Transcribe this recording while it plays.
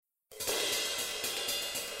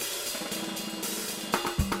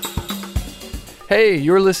Hey,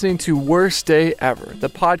 you're listening to Worst Day Ever, the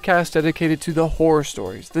podcast dedicated to the horror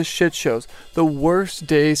stories, the shit shows, the worst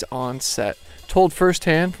days on set, told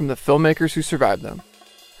firsthand from the filmmakers who survived them.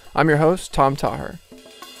 I'm your host, Tom Taher.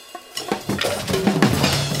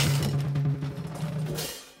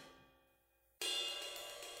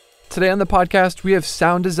 Today on the podcast, we have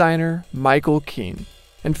sound designer Michael Keene.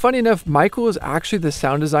 And funny enough, Michael is actually the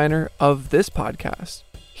sound designer of this podcast.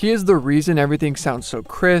 He is the reason everything sounds so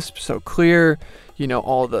crisp, so clear,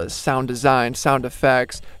 all the sound design, sound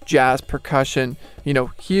effects, jazz, percussion.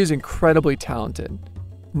 He is incredibly talented.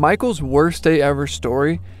 Michael's worst day ever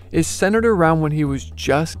story is centered around when he was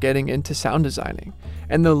just getting into sound designing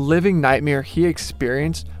and the living nightmare he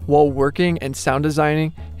experienced while working and sound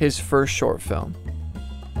designing his first short film.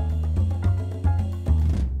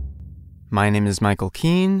 My name is Michael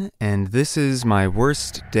Keene, and this is my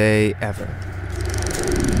worst day ever.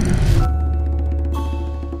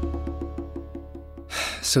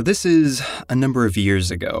 So this is a number of years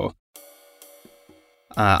ago.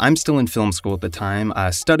 I'm still in film school at the time,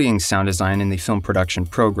 studying sound design in the film production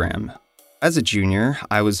program. As a junior,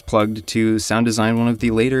 I was plugged to sound design one of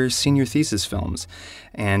the later senior thesis films,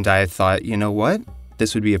 and I thought, you know what?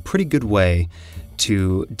 This would be a pretty good way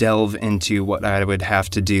to delve into what I would have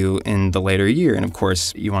to do in the later year. And of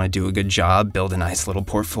course, you want to do a good job, build a nice little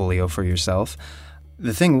portfolio for yourself.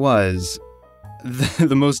 The thing was,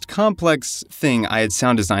 the most complex thing I had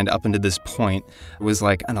sound designed up until this point was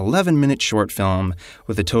like an 11-minute short film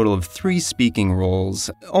with a total of 3 speaking roles.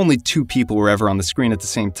 Only 2 people were ever on the screen at the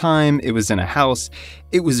same time. It was in a house.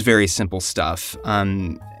 It was very simple stuff.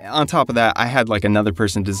 On top of that, I had like another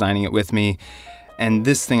person designing it with me. And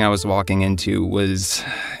this thing I was walking into was,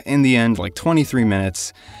 in the end, like 23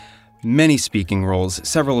 minutes, many speaking roles,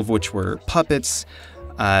 several of which were puppets.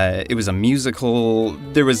 It was a musical.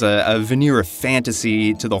 There was a veneer of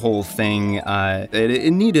fantasy to the whole thing.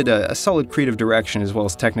 It needed a solid creative direction as well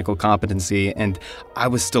as technical competency, and I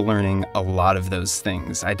was still learning a lot of those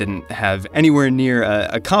things. I didn't have anywhere near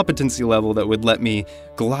a competency level that would let me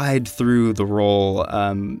glide through the role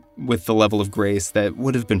with the level of grace that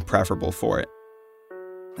would have been preferable for it.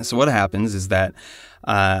 So what happens is that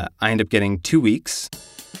I end up getting 2 weeks.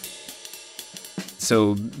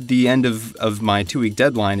 So the end of my 2-week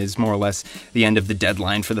deadline is more or less the end of the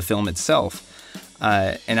deadline for the film itself.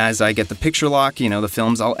 And as I get the picture lock, the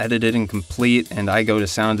film's all edited and complete, and I go to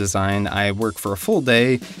sound design, I work for a full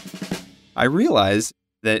day, I realize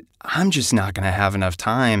that I'm just not going to have enough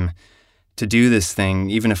time to do this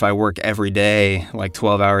thing, even if I work every day, like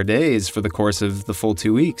 12-hour days for the course of the full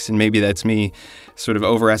 2 weeks. And maybe that's me sort of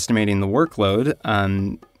overestimating the workload,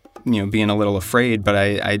 being a little afraid, but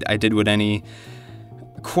I did what any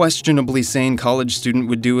questionably sane college student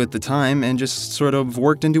would do at the time and just sort of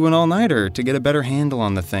worked into an all-nighter to get a better handle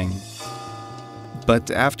on the thing.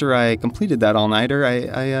 But after I completed that all-nighter,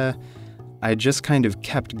 I just kind of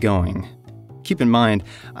kept going. Keep in mind,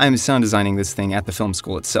 I'm sound designing this thing at the film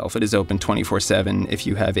school itself. It is open 24/7 if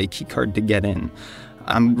you have a key card to get in.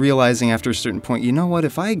 I'm realizing after a certain point, you know what,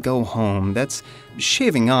 if I go home, that's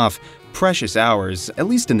shaving off precious hours, at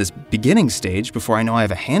least in this beginning stage, before I know I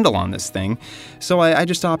have a handle on this thing. So I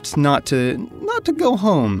just opt not to go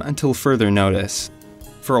home until further notice.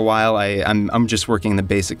 For a while, I'm just working in the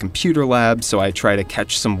basic computer lab, so I try to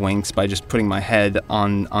catch some winks by just putting my head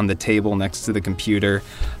on the table next to the computer.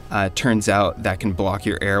 Turns out that can block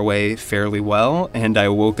your airway fairly well, and I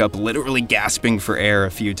woke up literally gasping for air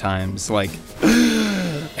a few times, like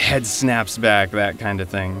head snaps back, that kind of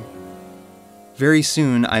thing. Very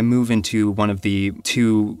soon, I move into one of the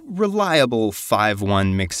 2 reliable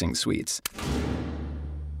 5.1 mixing suites.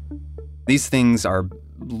 These things are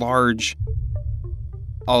large,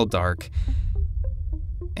 all dark,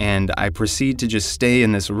 and I proceed to just stay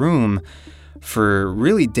in this room for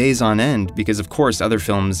really days on end because, of course, other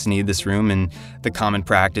films need this room, and the common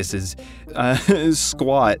practice is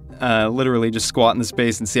squat, literally just squat in the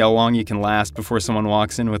space and see how long you can last before someone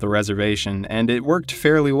walks in with a reservation. And it worked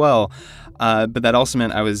fairly well, but that also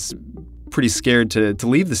meant I was pretty scared to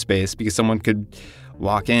leave the space because someone could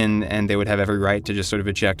walk in and they would have every right to just sort of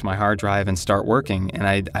eject my hard drive and start working, and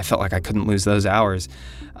I felt like I couldn't lose those hours.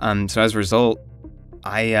 So as a result,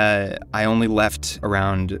 I only left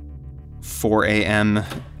around 4 a.m.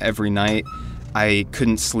 every night. I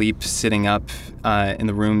couldn't sleep sitting up in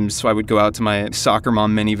the room, so I would go out to my soccer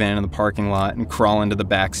mom minivan in the parking lot and crawl into the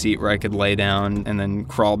back seat where I could lay down and then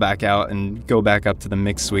crawl back out and go back up to the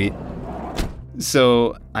mix suite.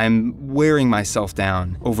 So I'm wearing myself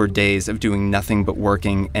down over days of doing nothing but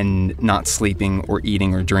working and not sleeping or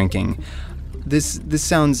eating or drinking. this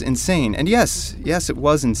sounds insane. And yes, it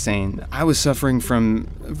was insane. I was suffering from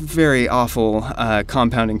a very awful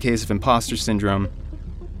compounding case of imposter syndrome.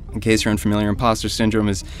 In case you're unfamiliar, imposter syndrome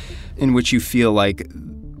is in which you feel like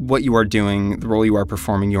what you are doing, the role you are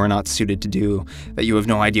performing, you are not suited to do, that you have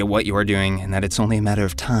no idea what you are doing, and that it's only a matter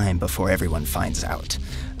of time before everyone finds out.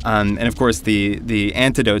 And of course, the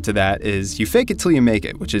antidote to that is you fake it till you make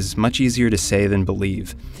it, which is much easier to say than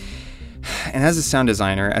believe. And as a sound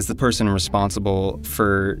designer, as the person responsible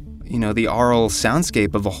for, the aural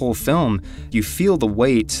soundscape of a whole film, you feel the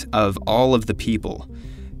weight of all of the people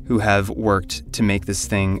who have worked to make this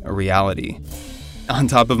thing a reality. On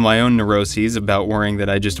top of my own neuroses about worrying that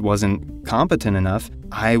I just wasn't competent enough,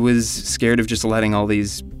 I was scared of just letting all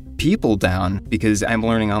these people down because I'm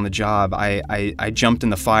learning on the job. I jumped in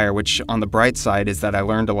the fire, which on the bright side is that I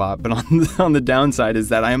learned a lot, but on the downside is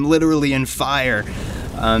that I am literally in fire.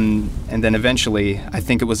 And then eventually, I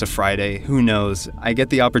think it was a Friday, who knows, I get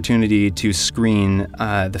the opportunity to screen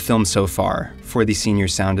the film So Far for the senior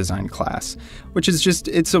sound design class, which is just,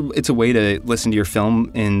 it's a way to listen to your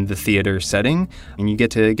film in the theater setting, and you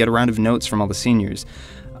get to get a round of notes from all the seniors,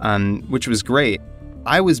 which was great.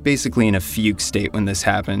 I was basically in a fugue state when this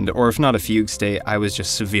happened, or if not a fugue state, I was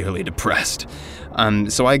just severely depressed.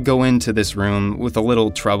 So I go into this room with a little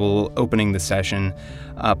trouble opening the session,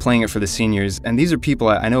 playing it for the seniors. And these are people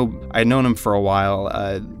I know, I'd known them for a while,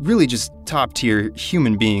 really just top tier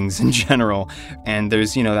human beings in general. And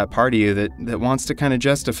there's, that part of you that wants to kind of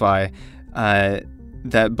justify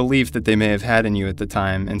that belief that they may have had in you at the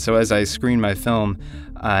time. And so as I screen my film,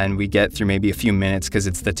 and we get through maybe a few minutes because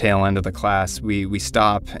it's the tail end of the class, we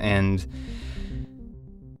stop, and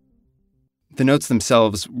the notes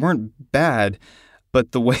themselves weren't bad,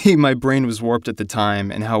 but the way my brain was warped at the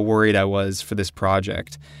time and how worried I was for this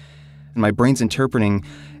project. And my brain's interpreting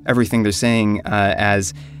everything they're saying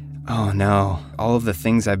as, oh no, all of the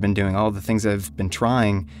things I've been doing, all of the things I've been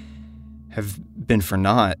trying have been for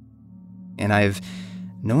naught. And I've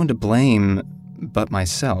no one to blame but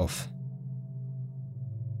myself.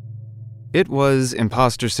 It was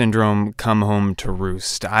imposter syndrome come home to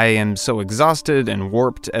roost. I am so exhausted and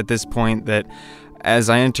warped at this point that as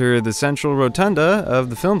I enter the central rotunda of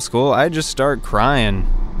the film school, I just start crying.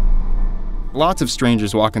 Lots of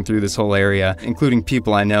strangers walking through this whole area, including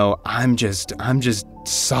people I know. I'm just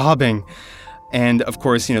sobbing. And of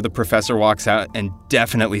course, the professor walks out and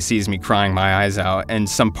definitely sees me crying my eyes out, and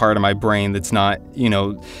some part of my brain that's not,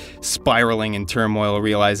 spiraling in turmoil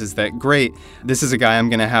realizes that, great, this is a guy I'm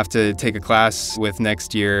going to have to take a class with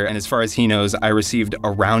next year. And as far as he knows, I received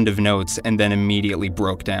a round of notes and then immediately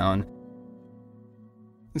broke down.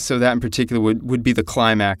 So that in particular would be the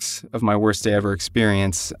climax of my worst day ever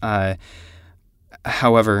experience.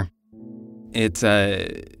 However,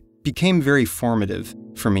 it became very formative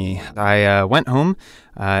for me. I went home,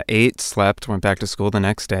 ate, slept, went back to school the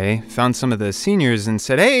next day, found some of the seniors and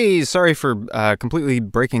said, hey, sorry for completely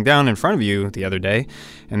breaking down in front of you the other day.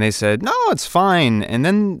 And they said, no, it's fine. And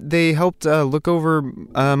then they helped look over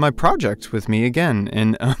my project with me again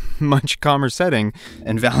in a much calmer setting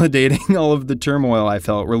and validating all of the turmoil I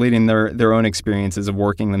felt, relating their own experiences of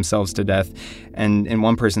working themselves to death. And in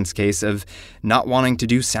one person's case of not wanting to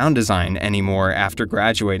do sound design anymore after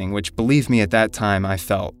graduating, which, believe me, at that time I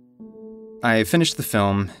felt. I finished the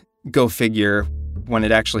film. Go figure, when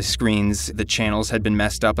it actually screens, the channels had been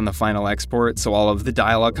messed up in the final export, so all of the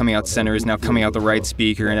dialogue coming out center is now coming out the right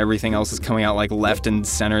speaker, and everything else is coming out like left and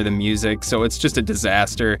center, the music, so it's just a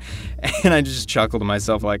disaster. And I just chuckled to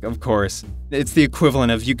myself like, of course. It's the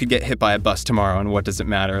equivalent of you could get hit by a bus tomorrow, and what does it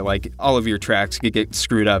matter? Like, all of your tracks could get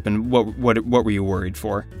screwed up, and what were you worried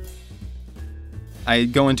for? I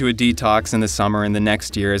go into a detox in the summer, and the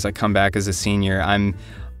next year as I come back as a senior, I'm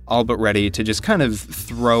all but ready to just kind of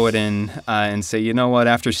throw it in and say, you know what,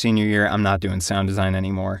 after senior year, I'm not doing sound design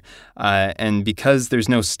anymore. And because there's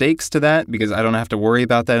no stakes to that, because I don't have to worry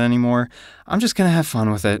about that anymore, I'm just going to have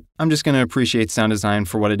fun with it. I'm just going to appreciate sound design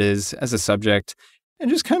for what it is as a subject and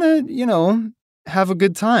just kind of, have a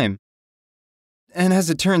good time. And as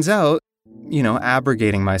it turns out,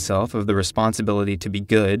 abrogating myself of the responsibility to be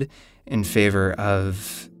good in favor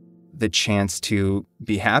of the chance to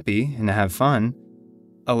be happy and to have fun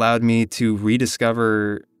allowed me to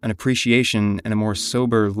rediscover an appreciation and a more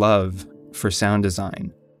sober love for sound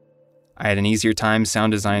design. I had an easier time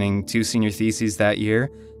sound designing 2 senior theses that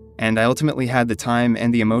year, and I ultimately had the time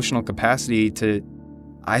and the emotional capacity to,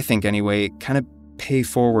 I think anyway, kind of pay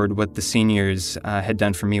forward what the seniors had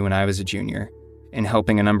done for me when I was a junior, in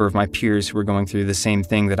helping a number of my peers who were going through the same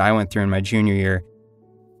thing that I went through in my junior year.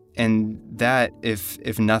 And that,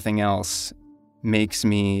 if nothing else, makes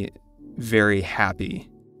me very happy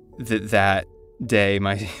that day,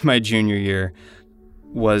 my junior year,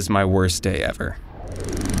 was my worst day ever.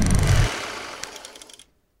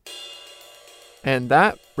 And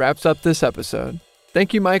that wraps up this episode.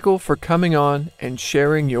 Thank you, Michael, for coming on and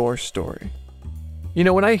sharing your story. You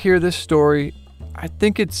know, when I hear this story, I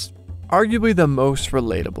think it's arguably the most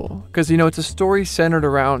relatable because, you know, it's a story centered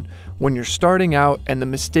around when you're starting out and the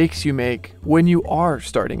mistakes you make when you are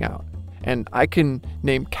starting out. And I can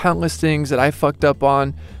name countless things that I fucked up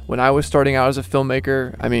on when I was starting out as a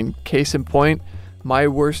filmmaker. I mean, case in point, my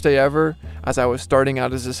worst day ever as I was starting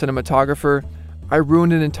out as a cinematographer, I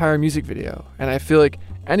ruined an entire music video. And I feel like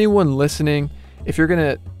anyone listening, if you're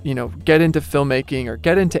gonna, you know, get into filmmaking or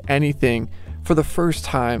get into anything for the first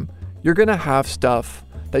time, you're gonna have stuff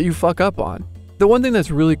that you fuck up on. The one thing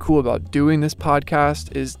that's really cool about doing this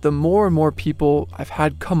podcast is the more and more people I've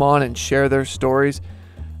had come on and share their stories,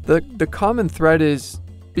 the common thread is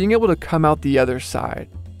being able to come out the other side.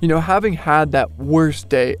 You know, having had that worst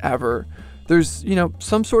day ever, there's, you know,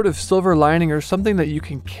 some sort of silver lining or something that you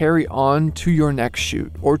can carry on to your next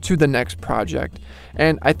shoot or to the next project.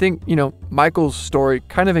 And I think, you know, Michael's story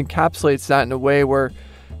kind of encapsulates that in a way where,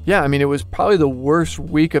 yeah, I mean, it was probably the worst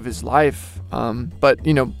week of his life. But,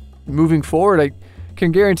 you know, moving forward, I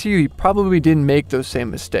can guarantee you he probably didn't make those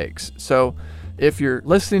same mistakes. So if you're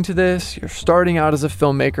listening to this, you're starting out as a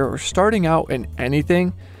filmmaker or starting out in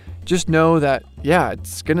anything, just know that, yeah,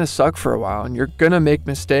 it's going to suck for a while and you're going to make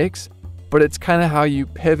mistakes, but it's kind of how you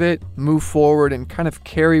pivot, move forward, and kind of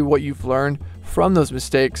carry what you've learned from those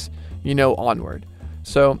mistakes, you know, onward.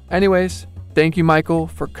 So anyways, thank you, Michael,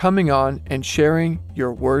 for coming on and sharing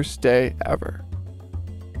your worst day ever.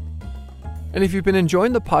 And if you've been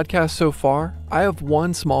enjoying the podcast so far, I have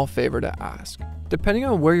one small favor to ask. Depending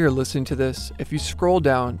on where you're listening to this, if you scroll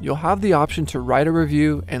down, you'll have the option to write a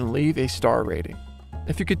review and leave a star rating.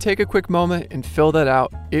 If you could take a quick moment and fill that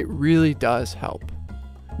out, it really does help.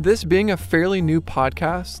 This being a fairly new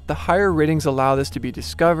podcast, the higher ratings allow this to be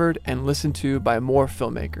discovered and listened to by more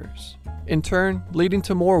filmmakers, in turn leading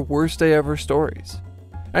to more worst day ever stories.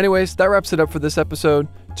 Anyways, that wraps it up for this episode.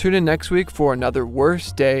 Tune in next week for another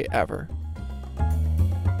worst day ever.